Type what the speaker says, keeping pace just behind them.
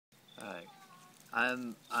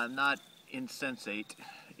I'm not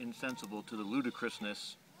insensible to the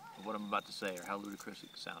ludicrousness of what I'm about to say, or how ludicrous it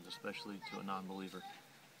sounds, especially to a non-believer.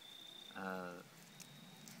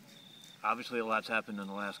 Obviously, a lot's happened in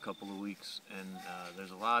the last couple of weeks, and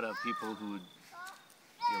there's a lot of people who would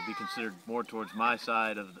be considered more towards my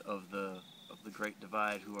side of the Great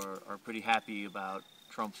Divide, who are pretty happy about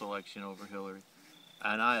Trump's election over Hillary,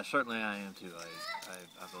 and I am too.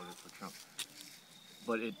 I voted for Trump,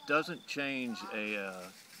 but it doesn't change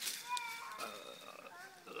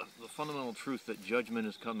the fundamental truth that judgment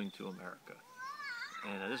is coming to America.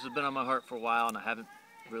 And this has been on my heart for a while, and I haven't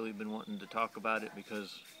really been wanting to talk about it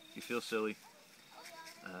because you feel silly.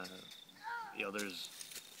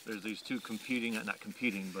 There's these two competing, not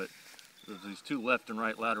competing, but there's these two left and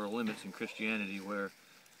right lateral limits in Christianity where,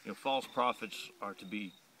 false prophets are to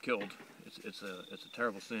be killed. It's a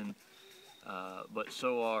terrible sin, but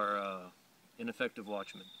so are ineffective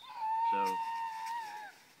watchmen. So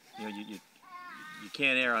you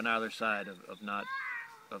can't err on either side of not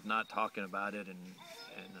talking about it and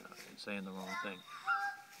saying the wrong thing.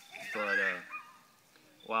 But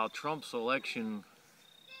while Trump's election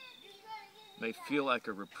may feel like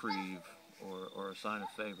a reprieve or a sign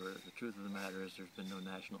of favor, the truth of the matter is there's been no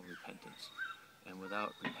national repentance. And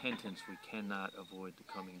without repentance, we cannot avoid the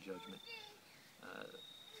coming judgment.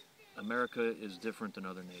 America is different than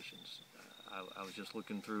other nations. I was just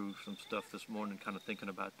looking through some stuff this morning, kind of thinking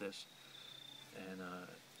about this. And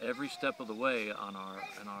every step of the way on our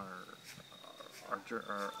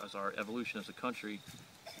evolution as a country,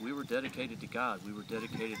 we were dedicated to God. We were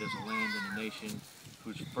dedicated as a land and a nation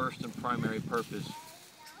whose first and primary purpose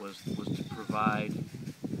was to provide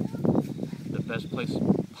the best place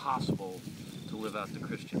possible to live out the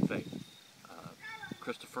Christian faith.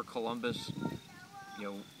 Christopher Columbus,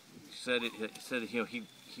 said he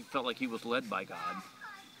felt like he was led by God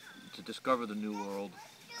to discover the New World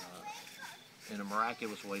in a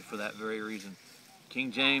miraculous way for that very reason.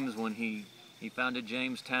 King James, when he founded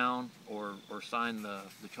Jamestown or signed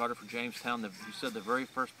the charter for Jamestown, he said the very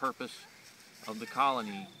first purpose of the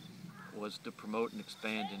colony was to promote and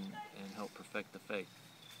expand and help perfect the faith.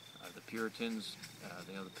 The Puritans,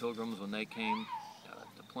 the Pilgrims, when they came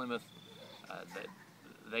to Plymouth,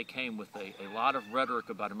 they came with a lot of rhetoric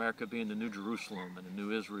about America being the New Jerusalem and the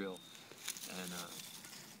New Israel,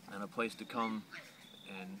 and a place to come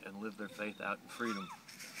and live their faith out in freedom.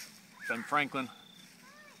 Ben Franklin,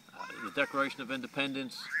 the Declaration of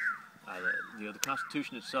Independence, the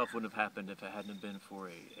Constitution itself wouldn't have happened if it hadn't been for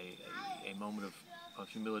a moment of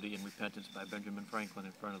humility and repentance by Benjamin Franklin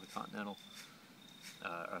in front of the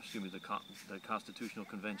Constitutional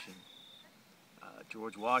Convention.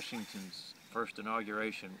 George Washington's first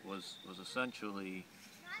inauguration was essentially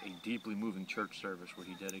a deeply moving church service where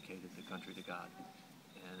he dedicated the country to God,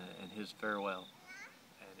 and his farewell.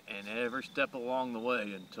 And every step along the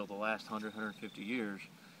way until the last 150 years,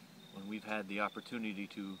 when we've had the opportunity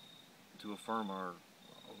to affirm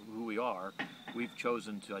who we are, we've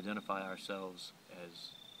chosen to identify ourselves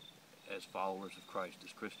as followers of Christ,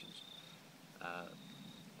 as Christians.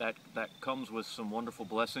 That comes with some wonderful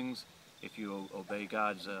blessings if you obey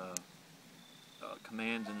God's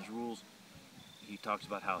commands and His rules. He talks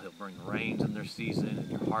about how He'll bring rains in their season, and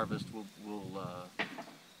your harvest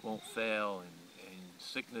won't fail, and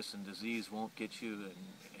sickness and disease won't get you,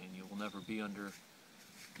 and you will never be under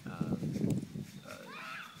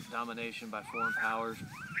domination by foreign powers.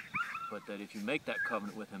 But that if you make that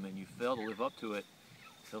covenant with Him and you fail to live up to it,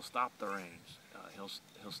 He'll stop the rains.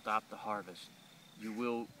 He'll stop the harvest. You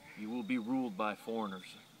will be ruled by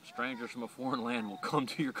foreigners. Strangers from a foreign land will come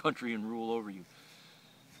to your country and rule over you.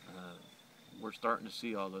 We're starting to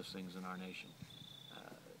see all those things in our nation.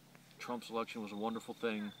 Trump's election was a wonderful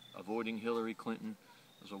thing. Avoiding Hillary Clinton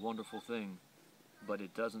was a wonderful thing, but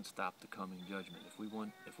it doesn't stop the coming judgment. If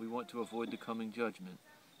we want to avoid the coming judgment,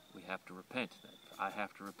 we have to repent. I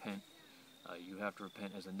have to repent. You have to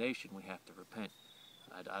repent. As a nation, we have to repent.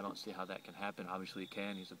 I don't see how that can happen. Obviously, it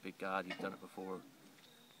can. He's a big God. He's done it before.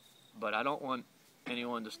 But I don't want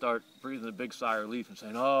anyone to start breathing a big sigh of relief and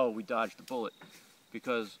saying, "Oh, we dodged the bullet,"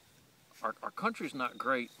 because our country's not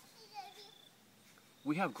great.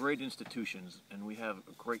 We have great institutions, and we have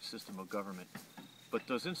a great system of government. But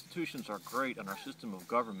those institutions are great, and our system of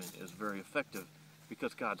government is very effective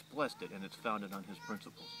because God's blessed it, and it's founded on His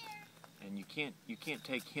principles. And you can't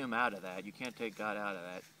take Him out of that. You can't take God out of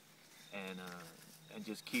that, and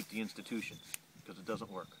just keep the institutions, because it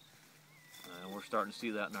doesn't work. And we're starting to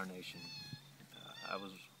see that in our nation.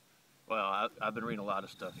 I've been reading a lot of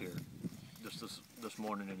stuff here, just this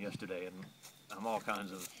morning and yesterday, and I'm all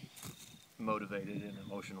kinds of motivated and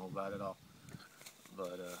emotional about it all.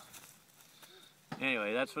 But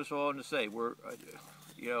Anyway, that's what I wanted to say. We're,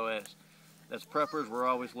 you know, as preppers, we're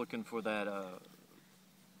always looking for that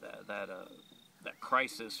that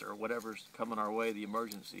crisis or whatever's coming our way, the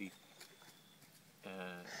emergency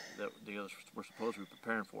that we're supposed to be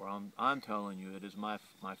preparing for. I'm telling you, it is my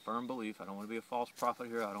firm belief. I don't want to be a false prophet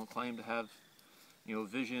here. I don't claim to have, you know,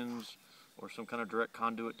 visions or some kind of direct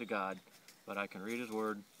conduit to God, but I can read His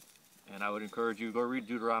Word, and I would encourage you, go read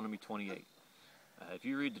Deuteronomy 28. If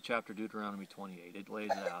you read the chapter Deuteronomy 28, it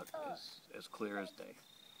lays it out as clear as day.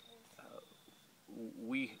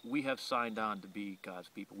 We have signed on to be God's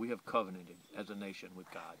people. We have covenanted as a nation with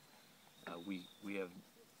God. We have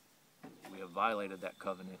violated that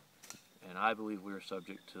covenant, and I believe we are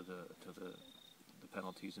subject to the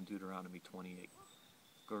penalties in Deuteronomy 28.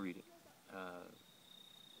 Go read it.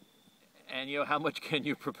 And you know, how much can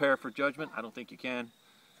you prepare for judgment? I don't think you can.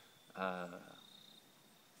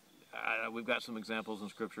 We've got some examples in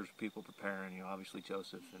scriptures of people preparing. You know, obviously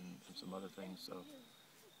Joseph and some other things. So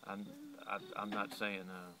I'm not saying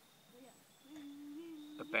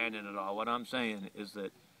abandon it all. What I'm saying is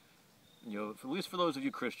that, you know, at least for those of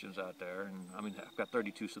you Christians out there, and I mean, I've got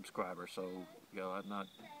 32 subscribers, so, you know, I'm not,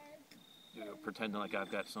 you know, pretending like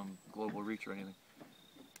I've got some global reach or anything.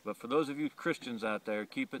 But for those of you Christians out there,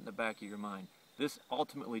 keep it in the back of your mind. This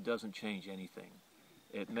ultimately doesn't change anything.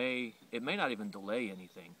 It may not even delay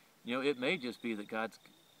anything. You know, it may just be that God's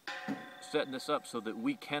setting this up so that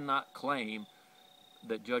we cannot claim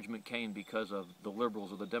that judgment came because of the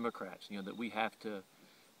liberals or the Democrats. You know, that we have to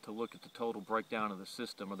look at the total breakdown of the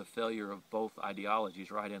system or the failure of both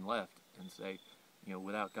ideologies, right and left, and say, you know,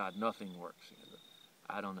 without God, nothing works. You know,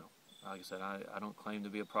 I don't know. Like I said, I don't claim to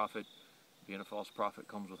be a prophet. Being a false prophet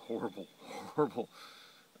comes with horrible, horrible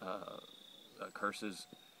curses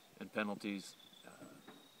and penalties.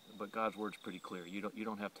 But God's word's pretty clear. You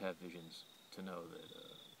don't have to have visions to know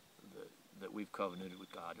that we've covenanted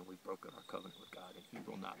with God and we've broken our covenant with God, and He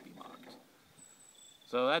will not be mocked.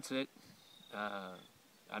 So that's it.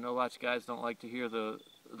 I know lots of guys don't like to hear the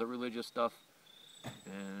religious stuff,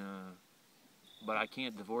 and but I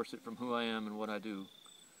can't divorce it from who I am and what I do.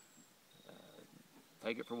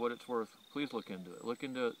 Take it for what it's worth. Please look into it. Look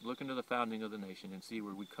into the founding of the nation and see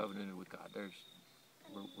where we covenanted with God. Where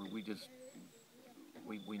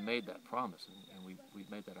we made that promise, and we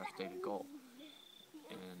made that our stated goal.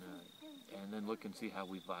 And then look and see how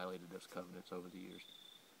we violated those covenants over the years.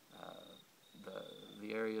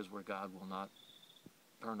 The areas where God will not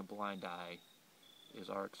turn a blind eye is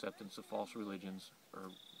our acceptance of false religions or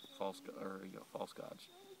false gods.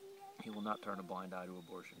 He will not turn a blind eye to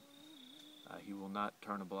abortion. He will not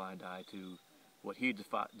turn a blind eye to what He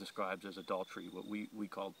describes as adultery, what we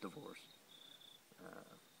call divorce.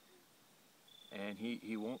 And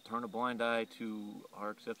he won't turn a blind eye to our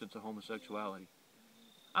acceptance of homosexuality.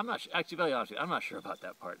 Actually, very honestly, I'm not sure about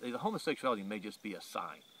that part. The homosexuality may just be a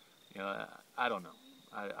sign. You know, I don't know.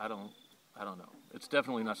 I don't know. It's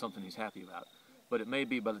definitely not something He's happy about. But it may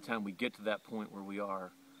be by the time we get to that point where we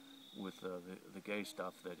are with the gay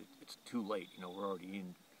stuff that it's too late. You know, we're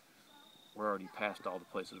already past all the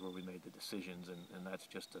places where we made the decisions, and that's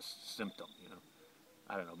just a symptom. You know,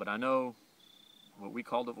 I don't know. But I know what we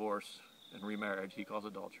call divorce and remarriage, He calls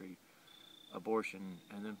adultery, abortion,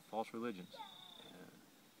 and then false religions.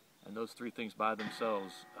 And those three things by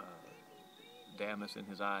themselves damn us in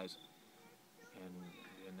His eyes, and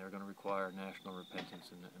they're going to require national repentance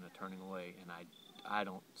and a turning away, and I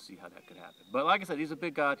don't see how that could happen. But like I said, He's a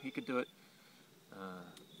big God. He could do it.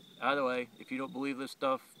 Either way, if you don't believe this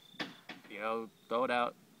stuff, you know, throw it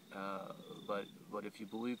out. But if you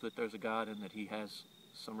believe that there's a God and that He has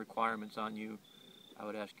some requirements on you, I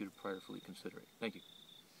would ask you to prayerfully consider it. Thank you.